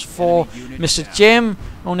Fs for Mr. Jim.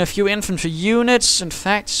 Only a few infantry units, in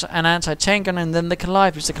fact, an anti-tank gun, and then the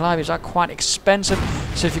Calliopes. The Calliopes are quite expensive,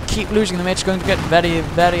 so if you keep losing them, it's going to get very,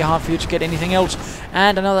 very hard for you to get anything else.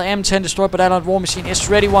 And another M10 destroyed, but Allied War Machine is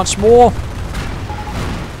ready once more.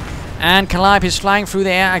 And Calliope is flying through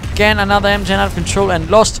the air again. Another M10 out of control and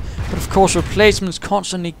lost, but of course replacements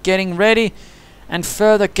constantly getting ready. And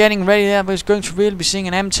further getting ready there, we're going to really be seeing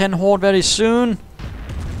an M10 horde very soon.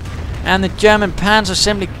 And the German Panzer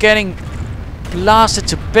simply getting blasted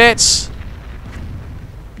to bits.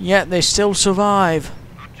 Yet they still survive.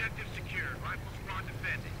 Objective secured. Rifle squad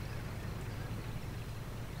defending.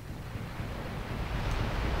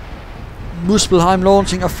 Muspelheim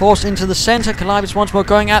launching a force into the center. Calliope once more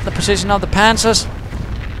going at the position of the Panzers.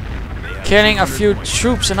 Killing a few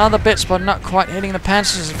troops and other bits, but not quite hitting the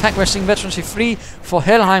Panzers. In fact, we're seeing veterancy free for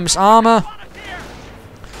HelHeimR.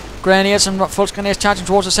 Grenadiers and Volks Grenadiers charging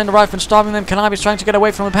towards the center rifle and stopping them. Calliope is trying to get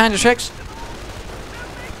away from the Panzer tricks.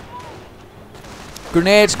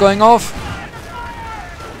 Grenades going off.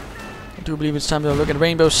 I do believe it's time to look at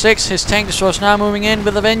Rainbow 6. His tank destroyers now moving in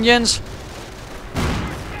with a vengeance.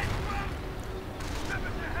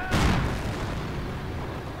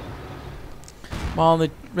 While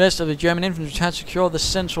the rest of the German infantry had secured the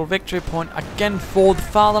central victory point again for the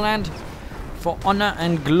fatherland, for honor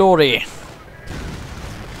and glory.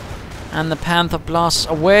 And the Panther blasts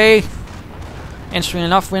away. Interestingly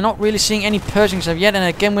enough, we're not really seeing any Pershings as yet, and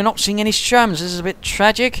again we're not seeing any Shermans. This is a bit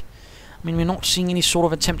tragic. I mean, we're not seeing any sort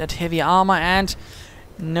of attempt at heavy armor, and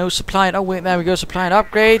no supplied. Oh wait, there we go, supplied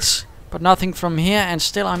upgrades, but nothing from here. And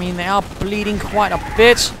still, I mean, they are bleeding quite a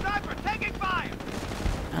bit.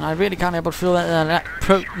 And I really can't help but feel that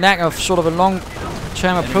lack of sort of a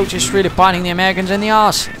long-term approach is really biting the Americans in the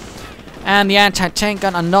arse. And the anti-tank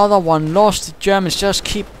gun, another one lost. The Germans just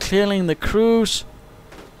keep killing the crews.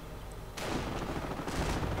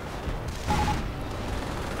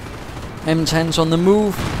 M10s on the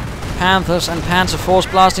move. Panthers and Panzer Force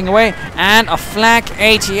blasting away. And a Flak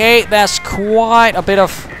 88. That's quite a bit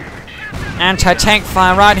of anti-tank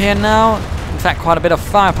fire right here now. In fact, quite a bit of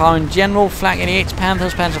firepower in general. Flak 88's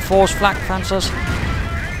Panthers, Panzer Force, Flak Panzers.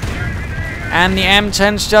 And the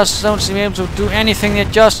M10s just don't seem able to do anything. They're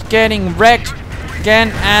just getting wrecked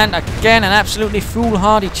again and again. An absolutely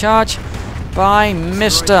foolhardy charge by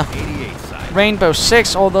Mr. Rainbow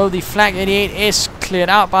 6, although the Flak 88 is cleared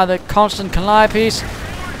out by the constant Calliopes.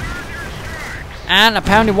 And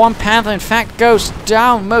apparently one Panther, in fact, goes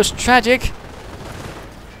down. Most tragic.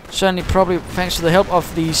 Certainly probably thanks to the help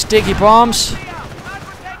of the sticky bombs.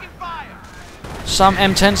 Some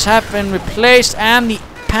M10s have been replaced, and the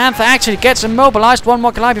Panther actually gets immobilized. One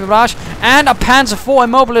more Calliope barrage, and a Panzer 4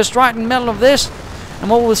 immobilized right in the middle of this. And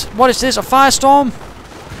what is this? A firestorm?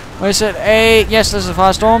 Or is it a... Yes, this is a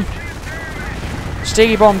firestorm.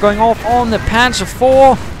 Sticky bomb going off on the Panzer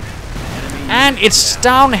 4. And it's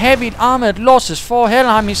down heavy armored losses for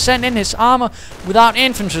HelHeim. He sent in his armor without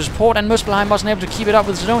infantry support, and Muspelheim wasn't able to keep it up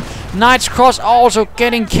with his own. Knights Cross also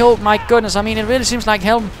getting killed. My goodness, I mean, it really seems like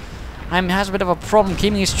has a bit of a problem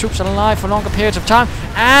keeping his troops alive for longer periods of time.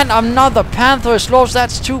 And another Panther is lost.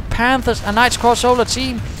 That's 2 Panthers, a Knights Crossover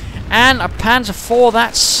team, and a Panzer IV.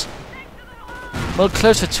 That's, well,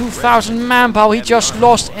 close to 2,000 manpower he just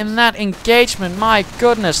lost in that engagement. My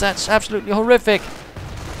goodness, that's absolutely horrific.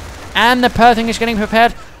 And the Pershing is getting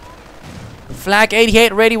prepared. Flag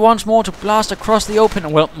 88 ready once more to blast across the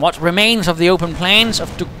open, well, what remains of the open plains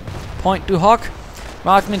of Pointe du Hoc.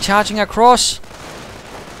 Riflemen charging across.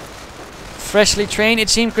 Freshly trained, it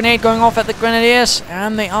seems. Grenade going off at the Grenadiers,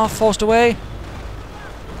 and they are forced away.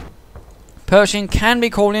 Pershing can be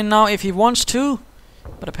called in now if he wants to,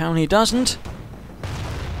 but apparently he doesn't.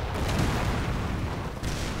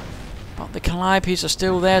 But the Calipes are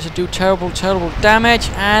still there to do terrible, terrible damage,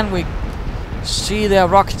 and we see their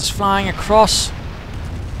rockets flying across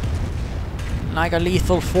like a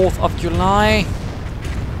lethal 4th of July.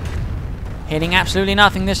 Hitting absolutely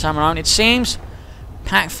nothing this time around, it seems.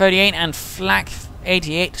 Pack 38 and Flak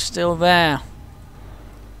 88 still there.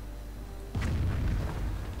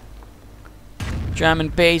 German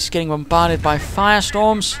base getting bombarded by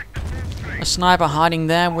firestorms. A sniper hiding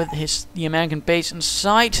there with the American base in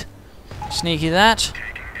sight. Sneaky that.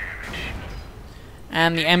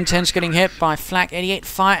 And the M10's getting hit by Flak 88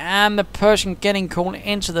 fire, and the Pershing getting called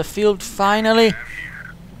into the field finally.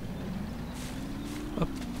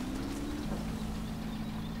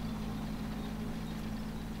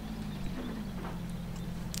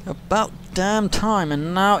 About damn time,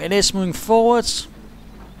 and now it is moving forwards.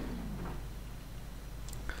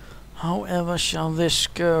 However shall this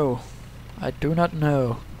go? I do not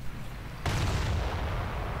know.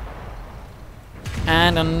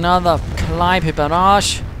 And another Calliope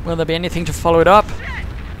barrage. Will there be anything to follow it up?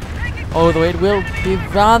 Although it will be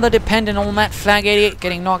rather dependent on that Flag 88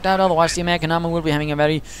 getting knocked out, otherwise the American army will be having a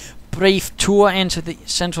very brief tour into the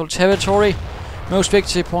central territory. Most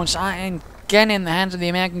victory points are again in the hands of the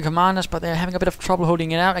American commanders, but they're having a bit of trouble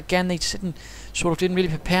holding it out. Again, they didn't really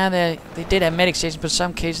prepare. They did have medic stations, but in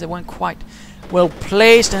some cases they weren't quite well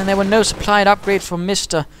placed, and there were no supplied upgrades for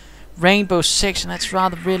Mr. RainbowSix, and that's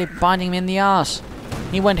rather really binding him in the arse.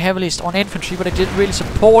 He went heavily on infantry, but it didn't really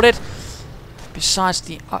support it. Besides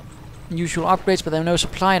the usual upgrades, but there were no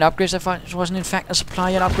supplied upgrades. It wasn't in fact a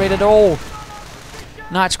supplied upgrade at all.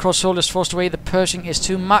 Knights Cross soldiers forced away. The Pershing is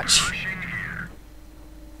too much.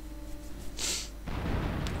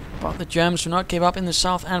 But the Germans do not give up in the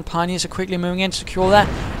south, and pioneers are quickly moving in to secure that.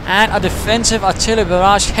 And a defensive artillery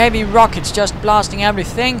barrage, heavy rockets just blasting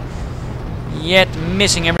everything, yet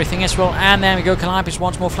missing everything as well. And there we go, Calipes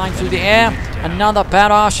once more flying through the air. Another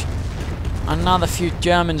barrage. Another few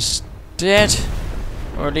Germans dead,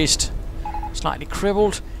 or at least slightly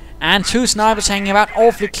crippled. And 2 snipers hanging about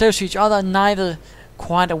awfully close to each other, neither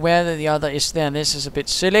quite aware that the other is there. This is a bit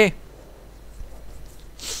silly,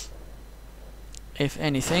 if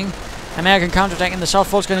anything. American counterattack in the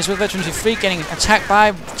south. Volksgrenadiers with veterans free, getting attacked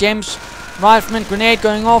by James Rifleman. Grenade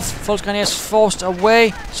going off. Volksgrenadiers forced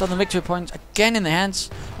away. Southern victory point again in the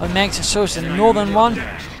hands of American soldiers, the northern one.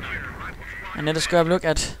 And let us go have a look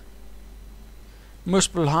at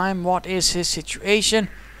Muspelheim. What is his situation?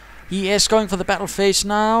 He is going for the battle phase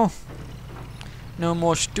now. No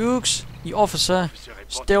more Stooks. The officer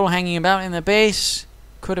still hanging about in the base.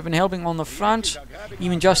 Could have been helping on the front,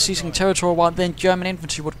 even just seizing territory while then German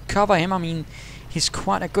infantry would cover him. I mean, he's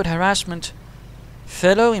quite a good harassment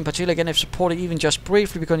fellow, in particular again if supported even just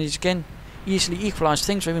briefly, because he's again easily equalized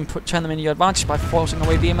things, or even turn them into your advantage by forcing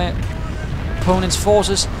away the opponent's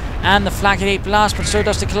forces. And the Flak 88 blast, but so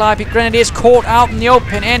does the Calliope. Grenadiers caught out in the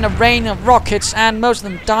open in a rain of rockets, and most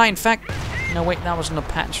of them die. In fact, no wait, that wasn't a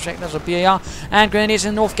patch check, that was a BAR. And Grenadiers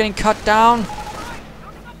in the north getting cut down.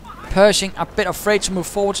 Pershing a bit afraid to move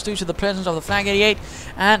forwards due to the presence of the Flag 88,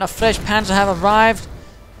 and a fresh Panzer have arrived,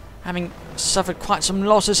 having suffered quite some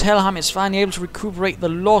losses. HelHeimR is finally able to recuperate the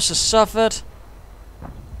losses suffered.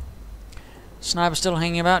 Sniper still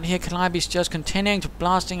hanging about here. Calipes just continuing to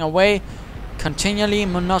blasting away continually,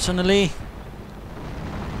 monotonally.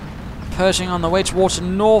 Pershing on the way towards the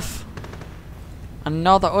north.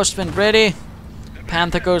 Another Ostwind ready.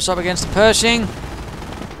 Panther goes up against the Pershing.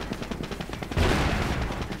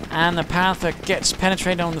 And the Panther gets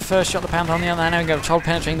penetrated on the first shot. The Panther on the other hand having got trouble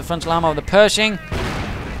penetrating the frontal armor of the Pershing.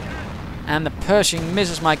 And the Pershing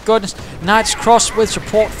misses, my goodness. Knights Cross with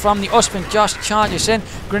support from the Ostwind just charges in.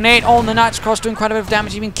 Grenade on the Knights Cross, doing quite a bit of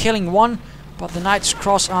damage, even killing one. But the Knights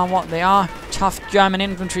Cross are what they are. Tough German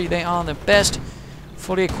infantry, they are the best.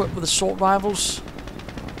 Fully equipped with assault rifles.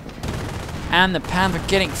 And the Panther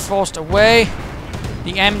getting forced away.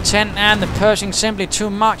 The M10 and the Pershing simply too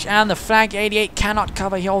much, and the Flag 88 cannot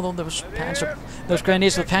cover here, although those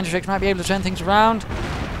Grenadiers with Panzer might be able to turn things around.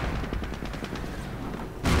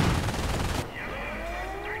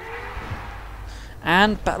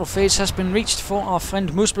 And battle phase has been reached for our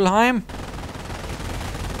friend Muspelheim.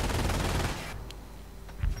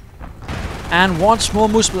 And once more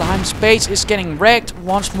Muspelheim's base is getting wrecked.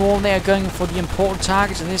 Once more they are going for the important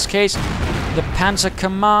targets, in this case the Panzer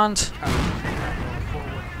Command.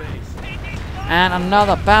 And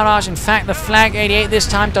another barrage. In fact, the Flag 88 this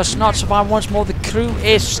time does not survive. Once more the crew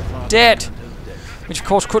is dead. Which of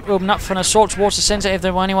course could open up for an assault towards the center if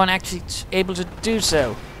there were anyone actually able to do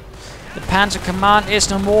so. The Panzer Command is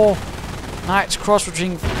no more. Knights Cross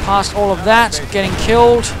retreating past all of that, getting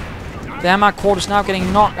killed. The Wehrmacht quarters now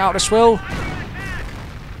getting knocked out as well.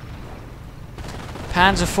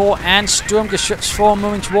 Panzer IV and Sturmgeschütz 4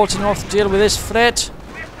 moving towards the north to deal with this threat.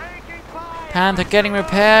 Panther getting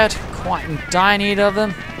repaired, quite in dire need of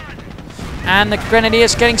them. And the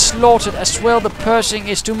Grenadiers getting slaughtered as well. The Pershing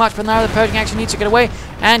is too much, but now the Pershing actually needs to get away.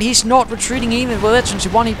 And he's not retreating even with it, since he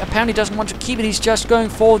apparently doesn't want to keep it. He's just going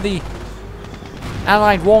for the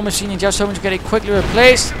Allied war machine and just hoping to get it quickly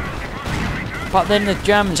replaced. But then the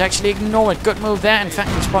Germans actually ignore it. Good move there. In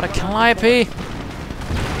fact, we spot a Calliope.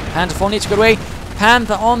 Panther 4 needs to get away.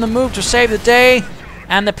 Panther on the move to save the day.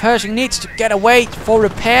 And the Pershing needs to get away for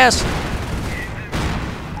repairs.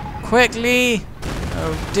 Quickly.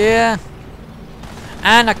 Oh dear.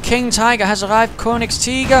 And a King Tiger has arrived.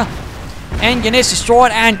 Königstiger. Engine is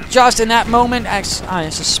destroyed. And just in that moment, as I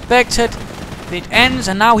suspected, it ends.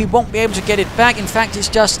 And now he won't be able to get it back. In fact, he's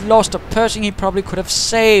just lost a Pershing he probably could have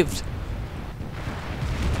saved.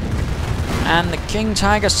 And the King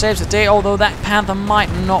Tiger saves the day, although that Panther might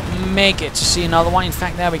not make it to see another one. In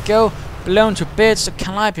fact, there we go. Blown to bits. The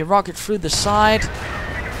Calliope rocket through the side.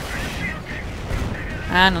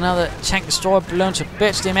 And another tank destroyer blown to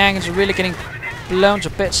bits. The Americans are really getting blown to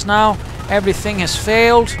bits now. Everything has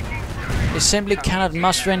failed. They simply cannot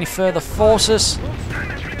muster any further forces.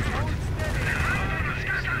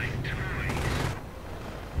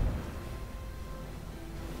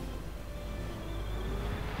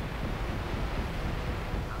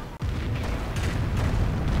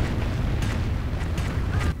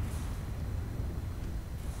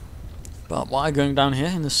 But why going down here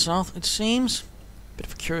in the south, it seems? Bit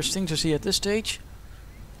of a curious thing to see at this stage.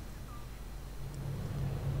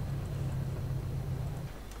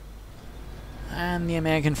 And the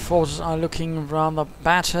American forces are looking rather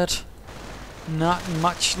battered. Not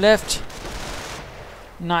much left.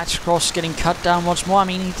 Knights Cross getting cut down once more. I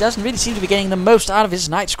mean, he doesn't really seem to be getting the most out of his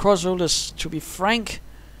Knights Cross soldiers, to be frank.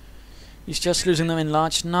 He's just losing them in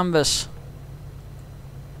large numbers.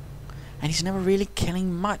 And he's never really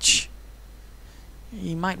killing much.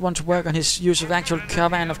 He might want to work on his use of actual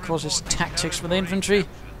cover and of course his tactics for the infantry.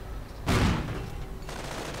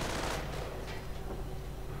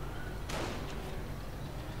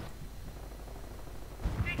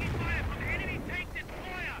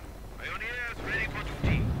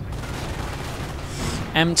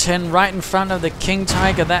 M10 right in front of the King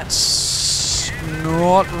Tiger. That's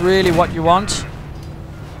not really what you want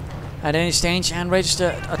at any stage. And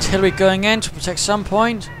register artillery going in to protect some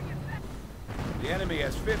point. The enemy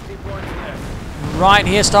has 50 points left. Right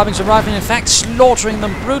here, starving some riflemen, in fact, slaughtering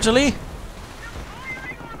them brutally.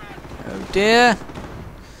 Oh dear.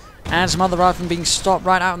 And some other riflemen being stopped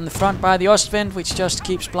right out in the front by the Ostwind, which just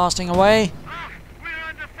keeps blasting away. We're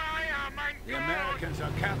under fire, my God. The Americans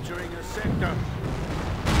are capturing a sector.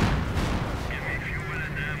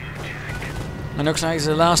 It looks like it's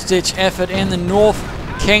a last-ditch effort in the north.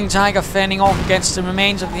 King Tiger fending off against the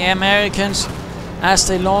remains of the Americans as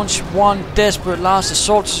they launch one desperate last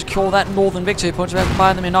assault to secure that northern victory point, to have to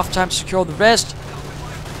buy them enough time to secure the rest.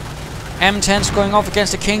 M10's going off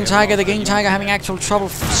against the King Tiger. The King Tiger having actual trouble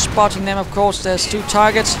spotting them, of course. There's two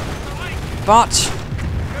targets. But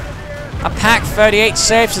a Pack 38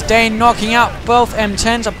 saves the day, knocking out both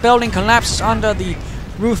M10s. A building collapses under the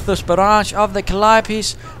ruthless barrage of the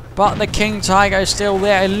Calliopes. But the King Tiger is still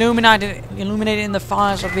there, illuminated in the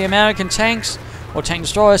fires of the American tanks, or tank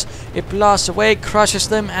destroyers. It blasts away, crushes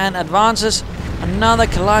them, and advances. Another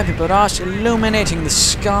Calliope barrage illuminating the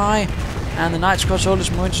sky. And the Knights Cross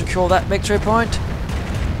soldiers moving to secure that victory point.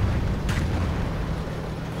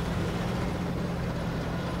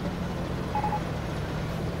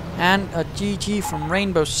 And a GG from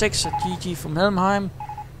RainbowSix, a GG from HelHeimR.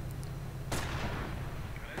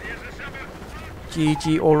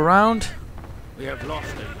 GG all around. We have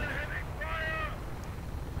lost it.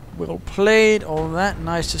 Well played, all that,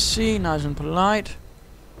 nice to see, nice and polite.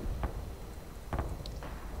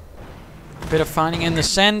 A bit of fighting in the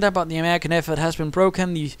center, but the American effort has been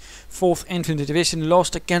broken. The 4th Infantry Division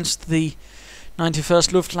lost against the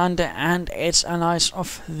 91st Luftlande and its allies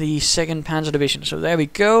of the 2nd Panzer Division. So there we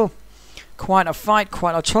go. Quite a fight,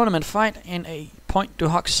 quite a tournament fight in a Pointe du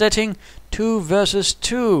Hoc setting, 2 versus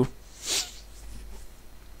 2.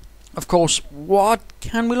 Of course, what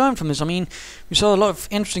can we learn from this? I mean, we saw a lot of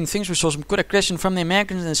interesting things. We saw some good aggression from the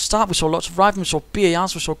Americans in the start. We saw lots of rifles, we saw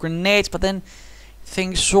BARs, we saw grenades, but then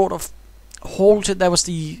things sort of halted. There was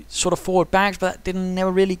the sort of forward barracks, but that never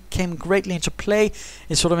really came greatly into play.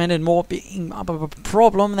 It sort of ended more being up of a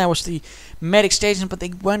problem. There was the medic stations, but they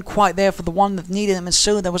weren't quite there for the one that needed them, and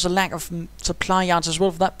so there was a lack of supply yards as well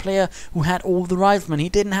for that player who had all the riflemen. He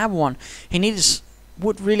didn't have one. He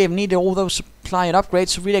would really have needed all those supply and upgrades,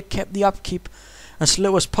 so really kept the upkeep as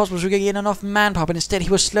slow as possible so we could get enough manpower, but instead he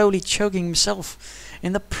was slowly choking himself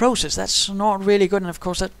in the process. That's not really good, and of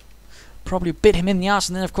course that probably bit him in the ass,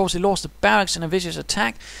 and then of course he lost the barracks in a vicious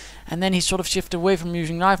attack, and then he sort of shifted away from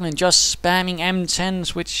using riflemen and just spamming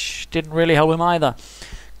M10s, which didn't really help him either.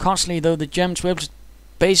 Constantly though, the Germans were able to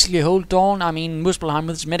basically hold on. I mean, Muspelheim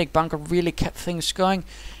with his medic bunker really kept things going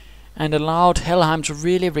and allowed HelHeim to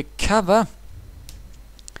really recover.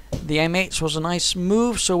 The M8s was a nice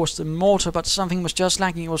move, so was the mortar, but something was just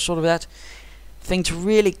lacking. It was sort of that thing to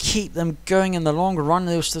really keep them going in the longer run.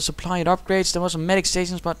 There was the supply and upgrades. There was some medic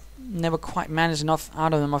stations, but never quite managed enough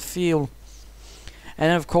out of them, I feel. And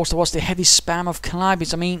then of course there was the heavy spam of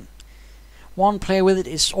Calibers. I mean, one player with it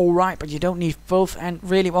is alright, but you don't need both, and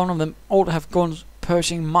really one of them ought to have gone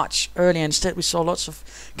Pershing much earlier. Instead we saw lots of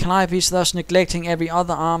Calibers, thus neglecting every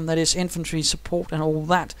other arm, that is infantry support and all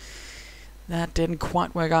that. That didn't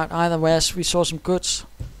quite work out either, whereas we saw some good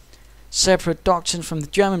separate doctrines from the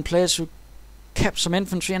German players who kept some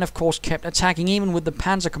infantry and of course kept attacking. Even with the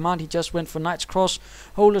Panzer command, he just went for Knight's Cross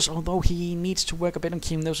holders, although he needs to work a bit on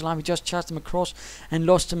keeping those alive. He just charged them across and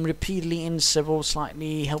lost them repeatedly in several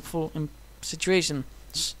slightly helpful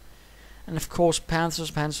situations. And of course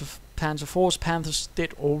Panthers, Panzer Force, Panthers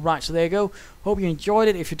did alright. So there you go. Hope you enjoyed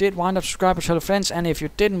it. If you did, why not subscribe and tell your friends, and if you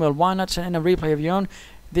didn't, well, why not send in a replay of your own.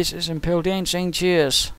 This is Imperial Dane saying cheers.